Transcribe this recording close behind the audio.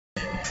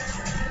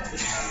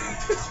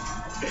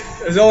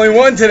There's only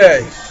one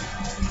today.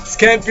 It's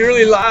Kent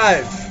Bierly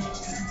live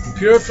from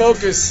Pure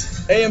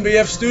Focus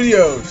AMBF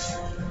Studios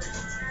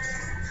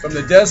from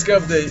the desk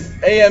of the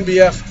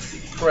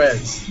AMBF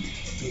Prez,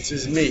 which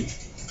is me,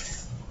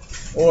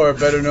 or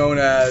better known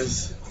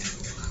as,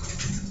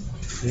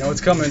 you know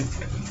what's coming,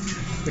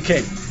 the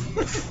King.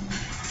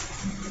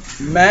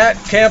 Matt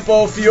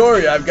Campo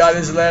Fiore. I've got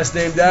his last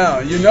name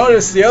down. You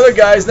notice the other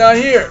guy's not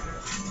here.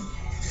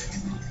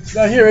 He's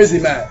not here, is he,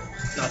 Matt?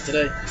 Not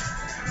today.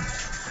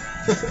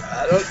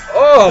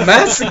 Oh,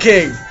 Matt's the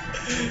king.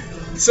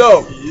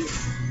 So,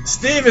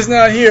 Steve is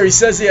not here. He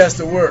says he has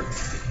to work.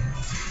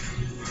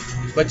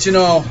 But you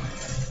know,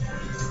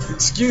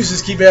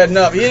 excuses keep adding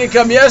up. He didn't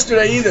come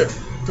yesterday either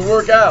to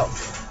work out.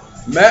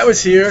 Matt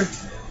was here.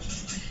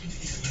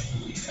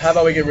 How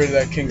about we get rid of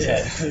that king's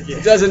head? Okay.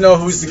 He doesn't know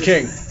who's the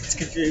king. It's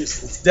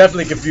confused. It's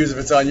definitely confused if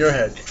it's on your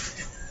head.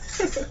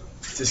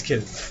 Just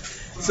kidding.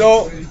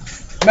 So,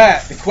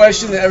 Matt, the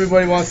question that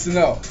everybody wants to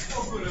know,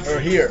 or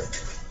hear,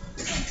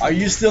 are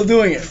you still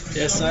doing it?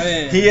 Yes, I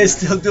am. He is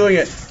still doing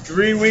it.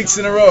 3 weeks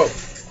in a row.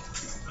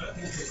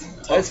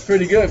 That's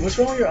pretty good. What's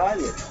wrong with your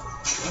eyelid?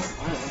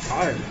 I'm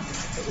tired.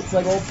 It's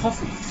like all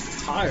puffy.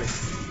 I'm tired.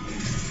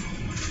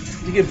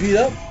 Did you get beat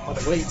up? On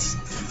the weights.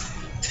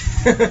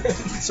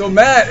 So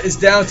Matt is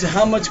down to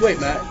how much weight,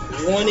 Matt?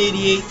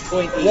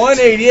 188.8.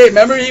 188.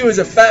 Remember, he was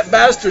a fat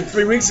bastard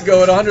 3 weeks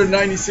ago at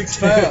 196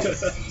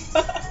 pounds.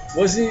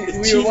 Was he?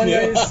 We were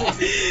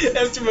 196.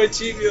 After my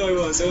cheat meal, I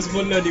was. I was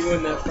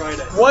 191 that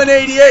Friday.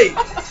 188.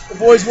 The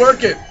boy's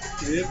working.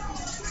 Yep.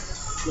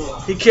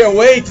 He can't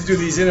wait to do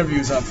these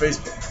interviews on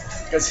Facebook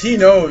because he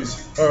knows,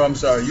 or I'm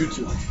sorry,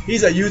 YouTube.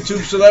 He's a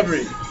YouTube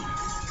celebrity.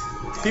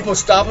 People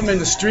stop him in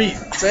the street,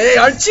 say, "Hey,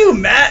 aren't you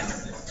Matt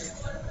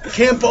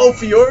Campo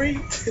Fiore?"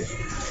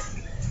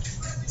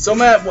 So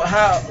Matt,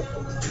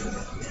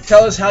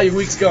 tell us how your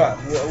week's gone.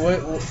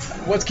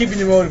 What's keeping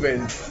you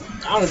motivated?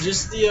 I don't know,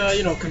 just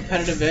the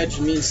competitive edge.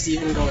 Me and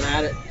Steven going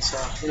at it. So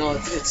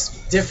it's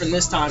different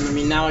this time. I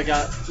mean, now I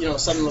got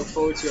something to look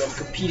forward to. I'm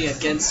competing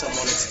against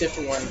someone. It's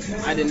different when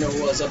I didn't know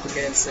who I was up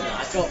against, and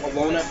I felt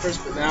alone at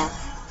first. But now,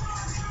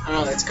 I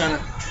don't know. It's kind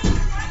of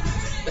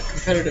the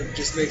competitive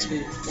just makes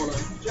me want to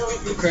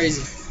go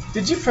crazy.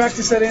 Did you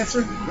practice that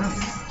answer?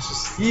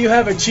 You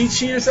have a cheat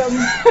sheet or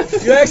something?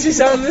 You actually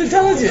sounded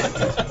intelligent.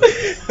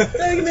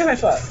 Hey, give me a high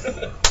five.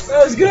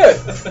 That was good.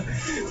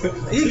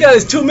 He got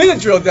his 2-minute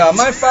drill down.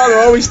 My father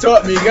always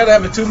taught me you got to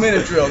have a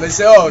 2-minute drill. They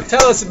say, "Oh,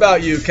 tell us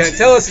about you, Ken.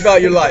 Tell us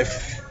about your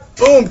life."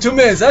 Boom, 2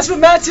 minutes. That's what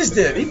Matt just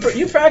did.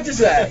 You practiced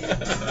that.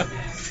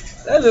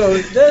 That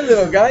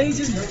little guy,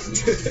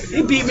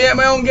 he beat me at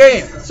my own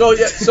game. So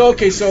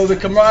the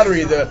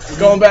camaraderie, the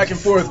going back and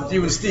forth with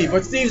you and Steve.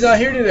 But Steve's not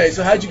here today.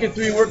 So how'd you get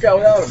through your workout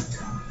without him?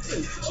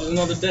 Just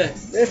another day.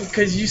 Yeah,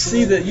 because you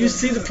see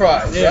the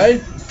prize, yeah.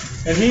 right?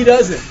 And he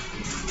doesn't.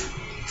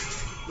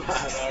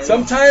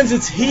 Sometimes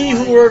it's he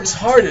who works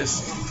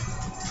hardest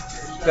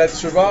that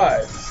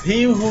survives.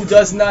 He who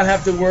does not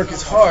have to work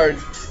as hard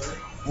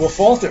will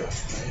falter.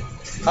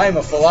 I am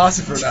a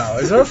philosopher now.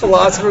 Is there a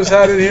philosopher's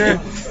hat in here?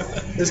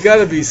 There's got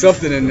to be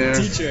something in there.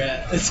 Teacher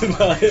hat. That's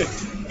about it.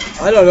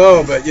 I don't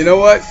know, but you know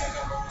what?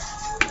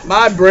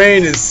 My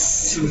brain is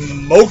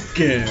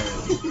smoking. I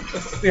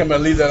think I'm going to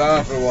leave that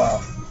on for a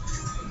while.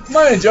 Come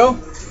on in, Joe.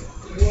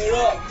 What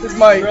up? This is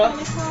my... You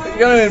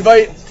got to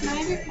invite...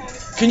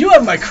 Can you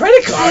have my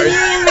credit card?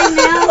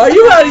 Are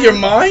you out of your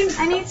mind?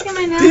 I need to get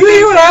my nails. Do you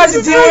hear what I have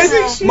to deal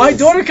with? My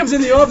daughter comes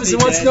in the office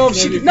and wants to know if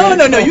she can...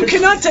 No, you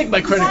cannot take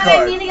my credit I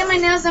card. need to get my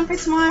nails done for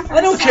tomorrow.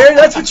 I don't care.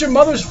 That's what your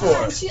mother's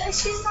for.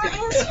 She's not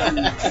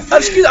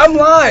answering. I'm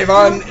live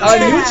on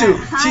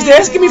YouTube. She's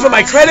asking me for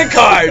my credit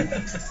card.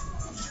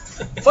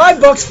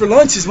 $5 for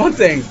lunch is one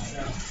thing,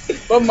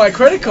 but my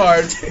credit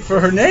card for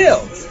her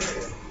nails.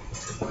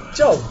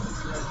 Joe,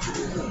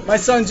 my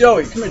son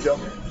Joey, come here, Joe.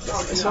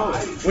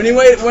 When he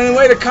went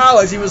to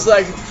college, he was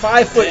like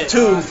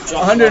 5'2",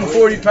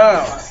 140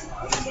 pounds.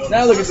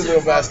 Now look at the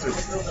little bastard.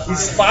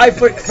 He's 5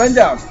 foot. Bend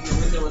down.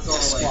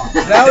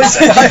 Now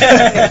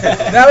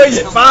he's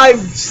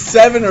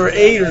 5'7" or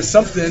 8" or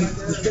something,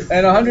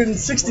 and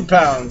 160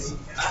 pounds.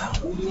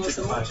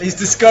 He's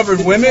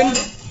discovered women.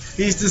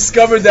 He's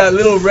discovered that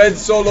little red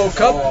Solo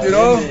cup.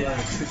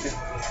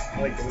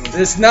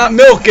 There's not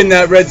milk in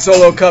that red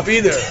Solo cup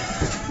either.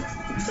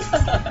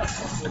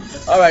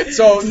 All right,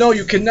 so no,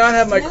 you cannot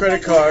have my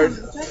credit card.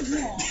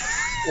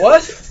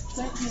 What?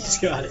 He's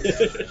got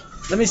it.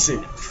 Let me see.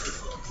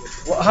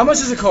 Well, how much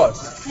does it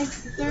cost? Like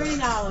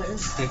 $30.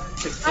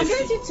 I'm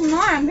gonna do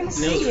tomorrow. I'm gonna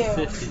see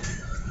you.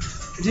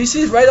 Do you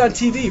see it right on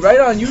TV, right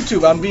on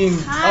YouTube? I'm being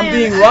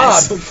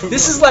robbed.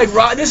 This is like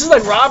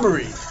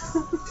robbery.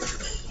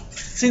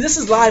 See, this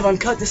is live,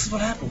 uncut. This is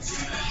what happens.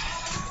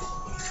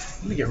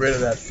 Let me get rid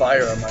of that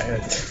fire on my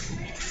head.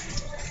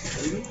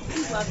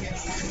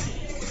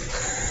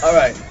 All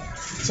right.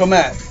 So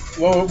Matt,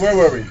 where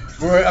were we?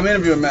 I'm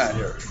interviewing Matt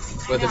here.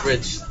 What, the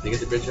bridge? Did you get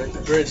the bridge right?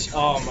 The bridge.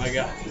 Oh my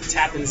God.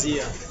 Tappan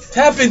Zia.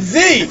 Tapping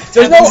Z.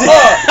 There's no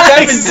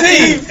Tapping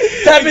Z.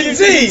 Tapping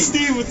Z.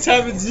 Steve with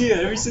Tapping Z.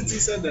 Ever since he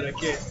said that, I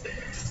can't.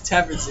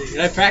 Tapping Z.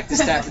 And I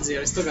practiced Tapping Z.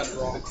 And I still got it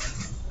wrong.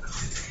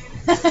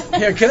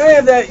 Here, can I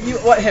have that? You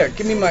what? Here,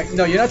 give me my.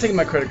 No, you're not taking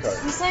my credit card.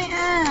 Yes, I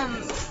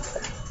am.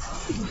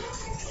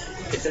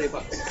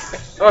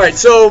 All right,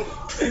 so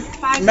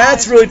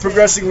Matt's $5. really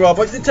progressing well.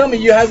 But tell me,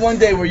 you had one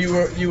day where you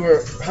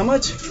were how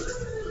much?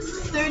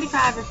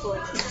 35 or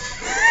 40.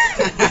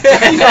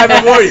 35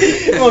 or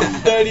 40. Well,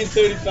 30,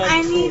 35.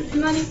 I need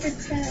money for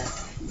tip.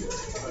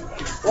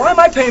 Why am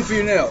I paying for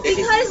your nails?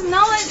 Because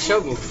no one.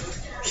 Show me.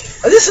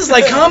 This is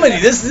like comedy.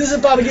 This is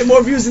about to get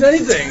more views than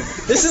anything.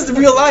 This is the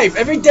real life.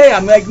 Every day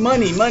I'm like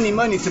money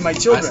to my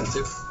children.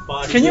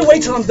 Can you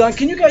wait till I'm done?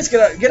 Can you guys get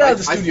out of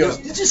the studio?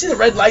 Did you see the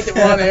red light that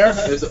we're on air?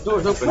 There's a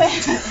door's open. Yeah.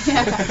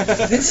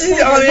 Did you see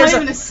it on There's air? not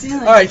even a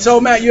ceiling. All right, so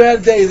Matt, you had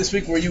a day this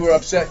week where you were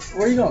upset.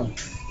 Where are you going?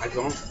 I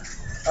go home.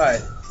 All right,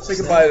 say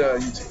goodbye to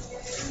YouTube.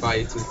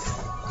 Bye, YouTube.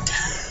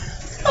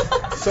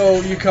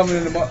 So you coming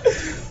in tomorrow?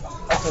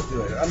 I'll talk to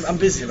you later. I'm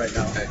busy right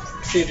now. Okay.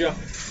 See you, Joe.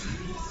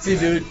 See you,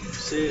 dude.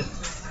 See you.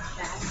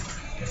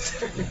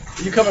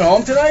 You coming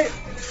home tonight?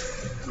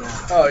 No.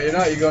 Oh, you're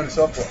not. You're going to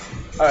softball.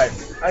 All right,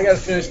 I gotta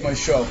finish my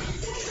show.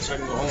 So I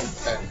can go home.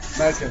 Okay.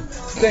 Matt's gonna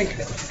think.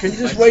 Can you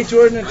just wait,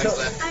 Jordan, until?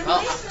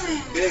 I'm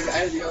listening. Big, I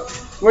had to go.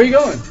 Where are you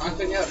going? I'm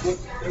thinking, yeah,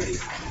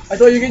 1:30. I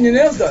thought you were getting your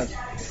nails done.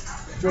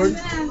 I'm Jordan.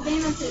 gonna have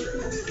Dana take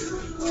me.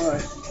 All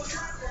right.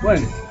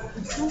 When?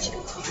 Don't you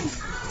go take me?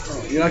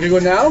 Oh, you're not gonna go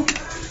now? I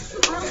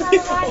don't have a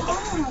ride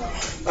home.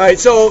 All right.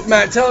 So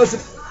Matt, tell us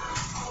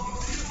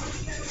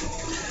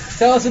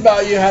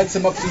about you had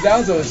some ups and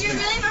downs over this You're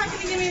week. really not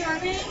gonna give me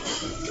money?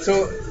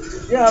 So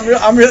yeah, I'm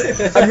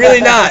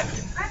really not. I'm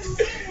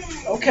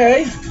kidding.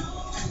 Okay.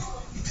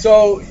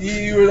 So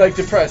you were like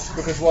depressed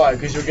because why?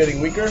 Because you're getting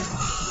weaker.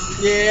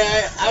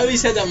 Yeah, I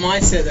always had that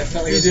mindset that I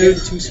felt like I was You do?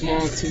 getting too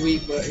small and too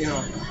weak, but you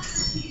know,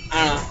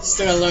 I don't know.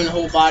 Still gotta learn the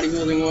whole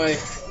bodybuilding way. You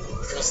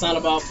know, it's not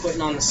about putting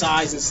on the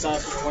size and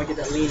stuff. You want to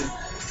get that lean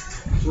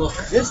look.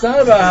 It's not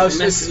about how It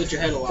messes with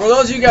your head a lot. For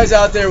those of you guys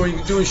out there when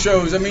you're doing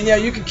shows, I mean, yeah,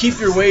 you can keep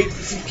your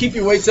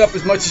weights up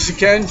as much as you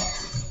can,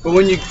 but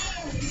when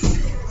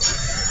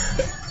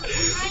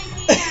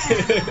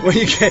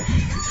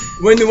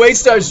the weight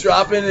starts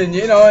dropping, and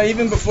you know,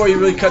 even before you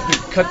really cut the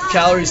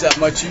calories that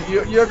much,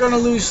 you're gonna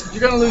lose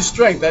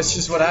strength. That's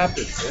just what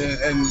happens,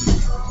 and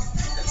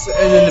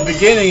in the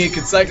beginning it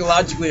can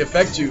psychologically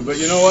affect you. But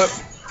you know what?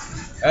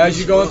 As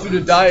you're going through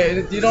the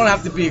diet, you don't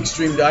have to be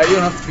extreme diet. You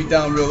don't have to be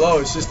down real low.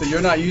 It's just that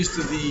you're not used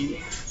to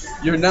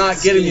you're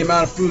not getting the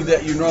amount of food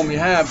that you normally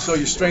have, so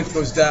your strength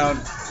goes down,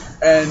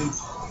 and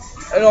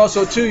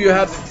also too, you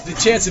have the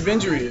chance of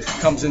injury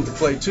comes into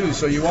play too.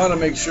 So you want to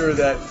make sure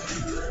that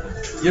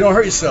you don't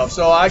hurt yourself.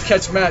 So I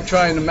catch Matt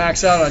trying to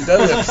max out on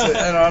deadlifts,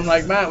 and I'm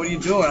like, Matt, what are you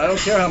doing? I don't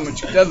care how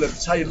much you deadlift,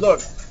 it's how you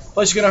look.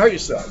 Plus, you're gonna hurt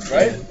yourself,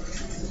 right?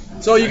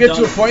 So you get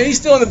to a point. He's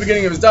still in the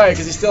beginning of his diet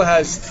because he still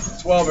has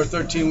 12 or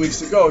 13 weeks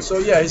to go. So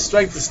yeah, his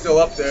strength is still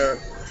up there,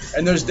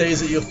 and there's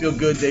days that you'll feel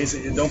good, days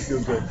that you don't feel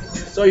good.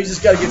 So you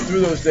just got to get through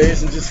those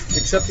days and just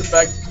accept the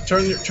fact,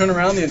 turn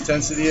around the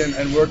intensity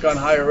and work on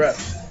higher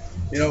reps.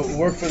 You know,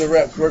 work for the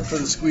reps, work for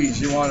the squeeze.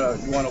 You wanna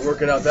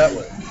work it out that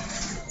way.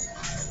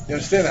 You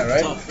understand that,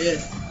 right? Tough, yeah.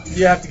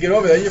 You have to get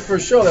over that. Your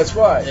first show, that's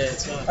why. Yeah,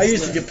 it's tough. I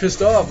used to get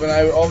pissed off, and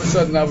all of a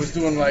sudden I was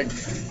doing like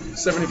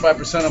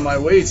 75% of my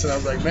weights, and I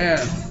was like,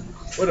 man,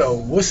 what a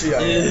wussy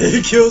I am.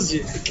 It kills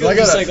you. It Do I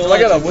kills you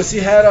got a wussy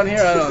hat on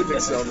here? I don't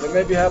think so. But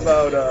maybe how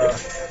about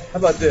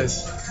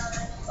this?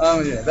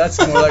 Yeah, that's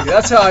more like it.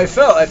 That's how I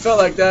felt. I felt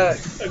like that.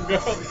 A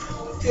girl.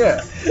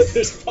 Yeah.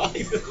 There's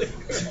bodybuilding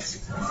girls.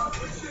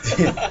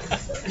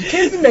 You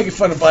can't be making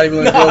fun of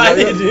bodybuilding No, girls. I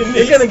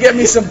You're gonna get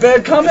me some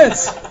bad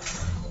comments.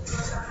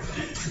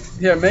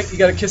 Here, you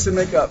gotta kiss and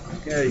make up.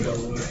 There you go.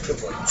 Good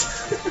boy.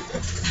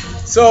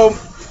 So,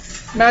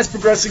 Matt's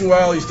progressing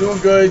well. He's doing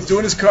good. He's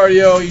doing his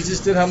cardio. You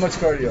just did how much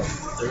cardio?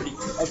 30.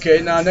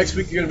 Okay, now next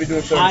week you're gonna be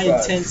doing 35. High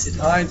intensity.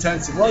 High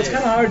intensity. Well, it's Yeah.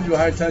 kind of hard to do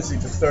high intensity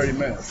for 30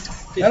 minutes.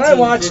 15, And I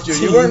watched you.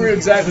 You 15. weren't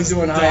exactly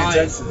doing high Dying.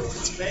 intensity.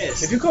 It's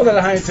fast. If you call that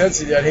a high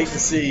intensity, I'd hate to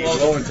see Well,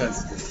 low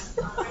intensity.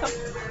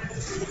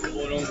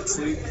 Going home to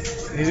sleep.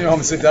 He's at home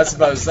and sleep. That's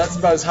about as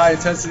high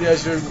intensity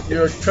as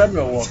your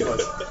treadmill walk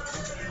was.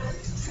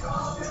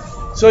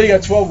 So you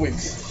got 12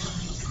 weeks.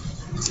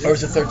 Or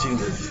is it 13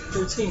 weeks?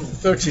 13.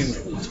 13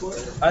 weeks.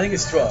 I think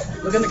it's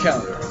 12. Look in the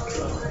calendar.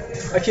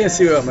 I can't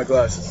see without my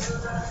glasses.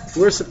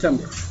 Where's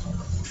September?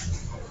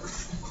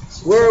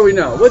 Where are we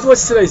now?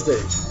 What's today's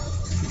date?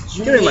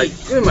 June Give me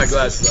 8th. my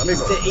glasses. Let me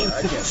go. The I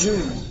 8th can't of see.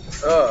 June.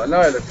 Oh,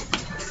 now I look.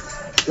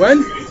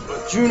 When?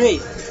 June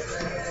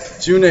 8th.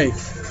 June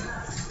 8th.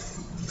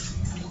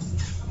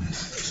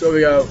 So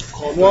we got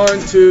 1,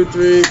 2,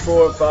 3,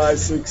 4, 5,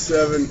 6,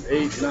 7,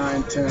 8,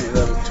 9, 10, 11,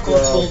 12.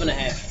 12 and a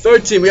half.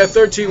 13. We got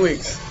 13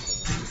 weeks.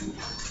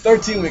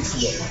 13 weeks to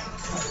go.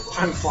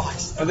 Time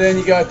flies. And then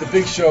you got the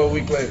big show a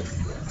week later.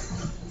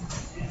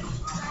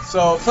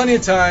 So plenty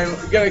of time.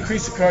 We got to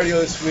increase the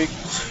cardio this week.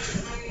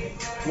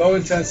 Low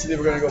intensity,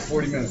 we're going to go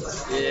 40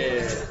 minutes.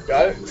 Yeah.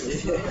 Got it?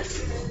 Yeah.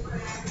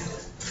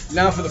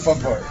 Now for the fun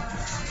part.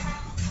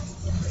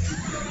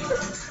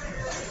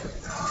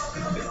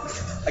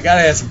 I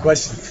gotta ask some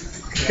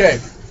questions. Okay.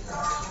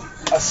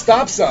 A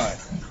stop sign.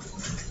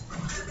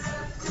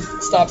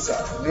 Stop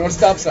sign. You know what a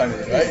stop sign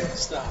is, right?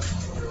 Stop.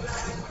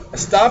 A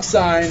stop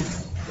sign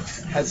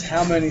has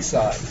how many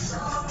sides?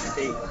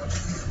 8.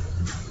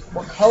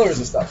 What color is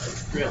a stop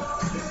sign? Red.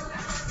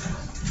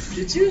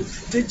 Did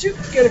you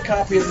get a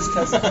copy of this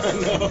test?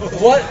 No.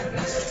 What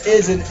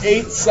is an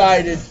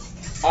 8-sided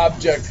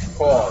object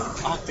called?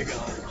 Octagon.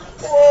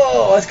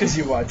 Whoa, that's because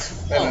you watch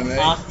Oh, MMA.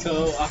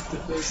 octo,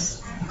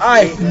 octopus.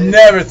 I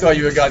never thought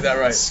you would have got that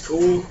right.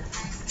 School.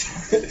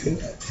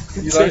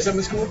 You learned something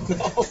in school?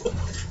 No.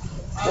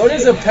 What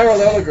is a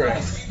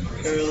parallelogram?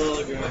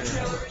 Parallelogram.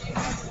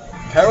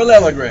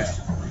 Parallelogram.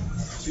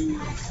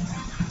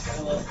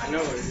 I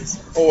know what it is.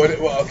 Oh,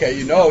 well, okay,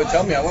 you know it.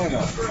 Tell me, I want to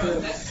know.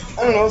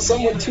 I don't know,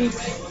 something with 2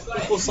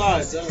 equal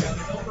sides. I don't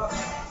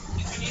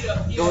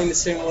know. Going the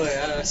same way.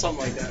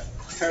 Something like that.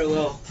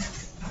 Parallel.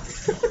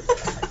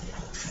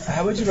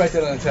 How would you write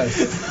that on a test?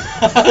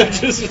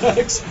 Just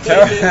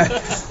explain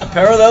it.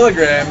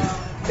 Parallelogram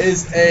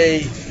is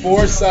a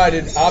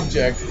 4-sided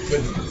object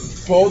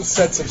with both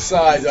sets of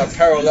sides are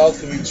parallel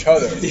to each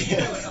other.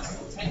 Yeah.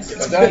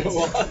 Got that?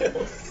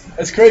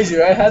 That's crazy,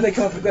 right? How'd they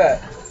come up with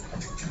that?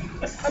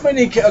 How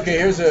many? Okay,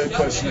 here's a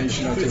question that you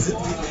should know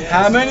too.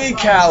 How many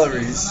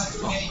calories?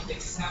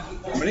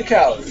 How many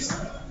calories?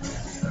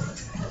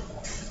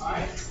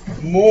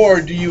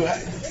 More do you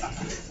have?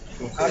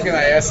 How can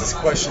I ask this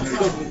question?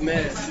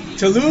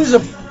 To lose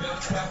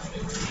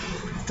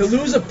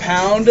a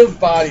pound of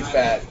body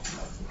fat,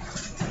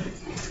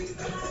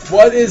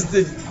 what is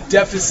the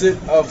deficit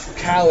of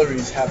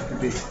calories have to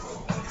be?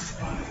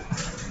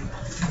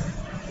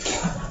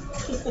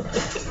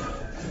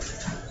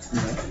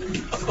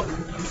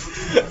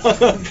 I'm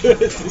not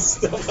good at this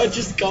stuff. I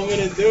just come in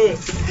and do it.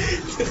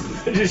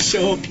 I just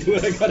show up, do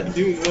what I gotta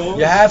do, and go home.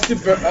 You have to.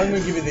 I'm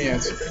going to give you the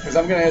answer because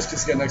I'm going to ask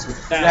this again next week.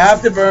 You Fast.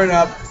 have to burn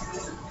up.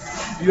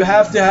 You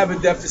have to have a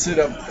deficit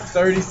of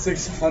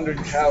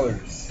 3,600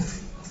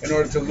 calories in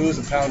order to lose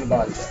a pound of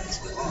body fat.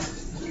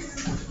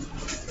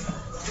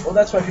 Well,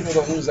 that's why people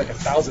don't lose like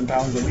 1,000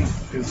 pounds a week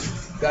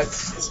because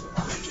that's.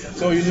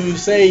 So you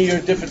lose, say your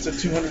difference of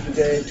 200 a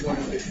day,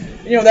 200 a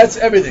day. You know, that's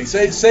everything.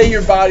 Say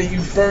your body,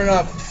 you burn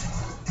up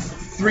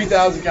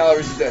 3,000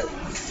 calories a day,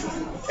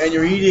 and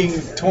you're eating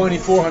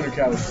 2,400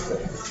 calories a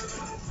day.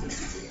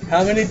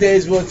 How many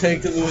days will it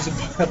take to lose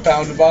a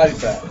pound of body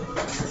fat?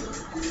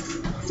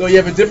 So you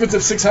have a difference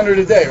of 600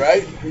 a day,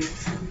 right?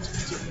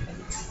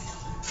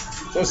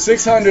 So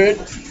 600.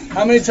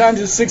 How many times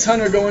does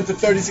 600 go into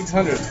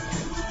 3,600?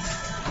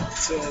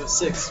 So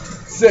 6.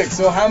 6.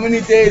 So how many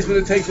days would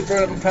it take to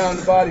burn up a pound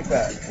of body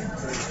fat?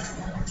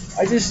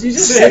 You just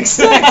said 6.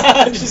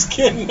 I'm just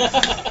kidding. All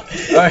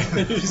right.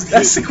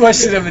 That's the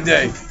question of the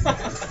day.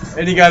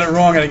 And he got it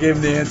wrong, and I gave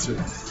him the answer.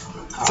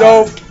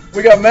 So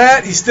we got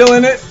Matt. He's still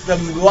in it. The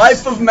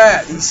life of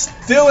Matt. He's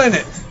still in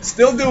it.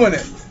 Still doing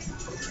it.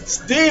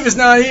 Steve is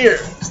not here.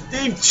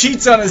 Steve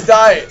cheats on his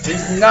diet.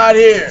 He's not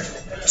here.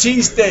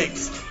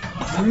 Cheesesteaks,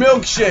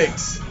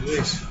 milkshakes.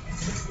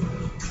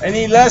 And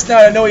last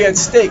night I know he had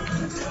steak.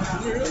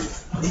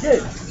 He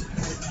did.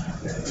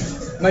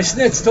 My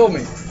snitch told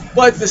me.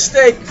 But the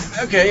steak,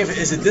 okay,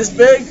 is it this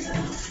big?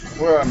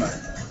 Where am I?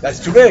 That's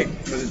too big.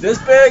 Was it this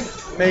big?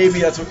 Maybe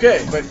that's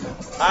okay. But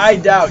I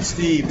doubt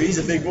Steve. He's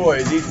a big boy.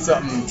 He's eating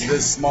something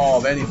this small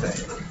of anything.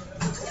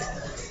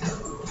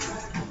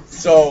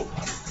 So,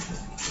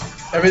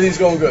 everything's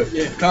going good.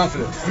 Yeah.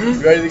 Confident.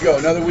 You ready to go?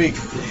 Another week.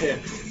 Yeah.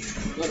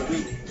 Another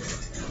week.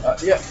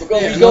 We'll go,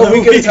 Yeah, we go a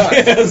week at a time.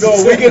 Yes, We'll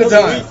go a week at a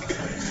another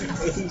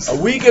time. A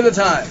week at a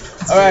time.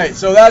 All right,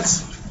 so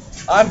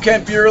I'm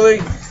Kent Bierly.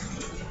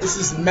 This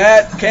is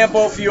Matt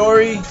Campo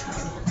Fiore,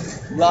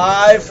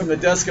 live from the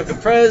desk of the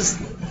Prez,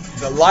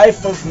 the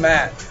life of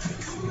Matt.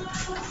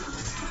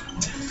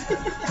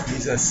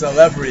 He's a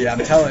celebrity, I'm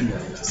telling you.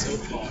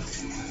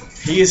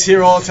 He is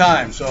here all the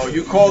time. So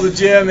you call the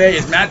gym, hey,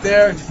 is Matt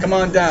there? Come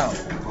on down.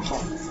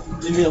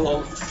 Leave me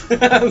alone.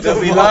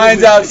 There'll be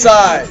lines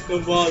outside.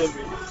 Don't bother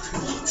me.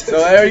 So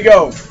there you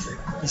go.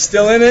 He's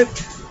still in it.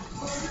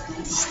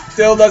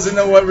 Still doesn't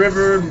know what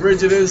river and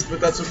bridge it is, but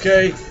that's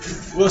okay.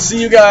 We'll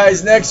see you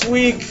guys next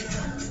week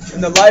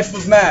in the life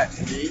of Matt.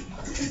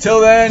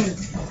 Until then,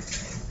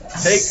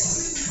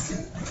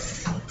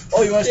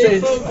 Oh, you want to stay?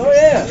 Focused. Oh,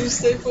 yeah. You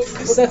stay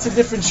focused. Well, that's a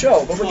different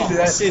show, but we can do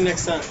that. See you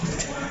next time.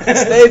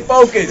 Stay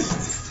focused.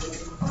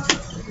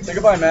 Say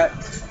goodbye, Matt.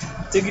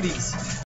 Take it easy.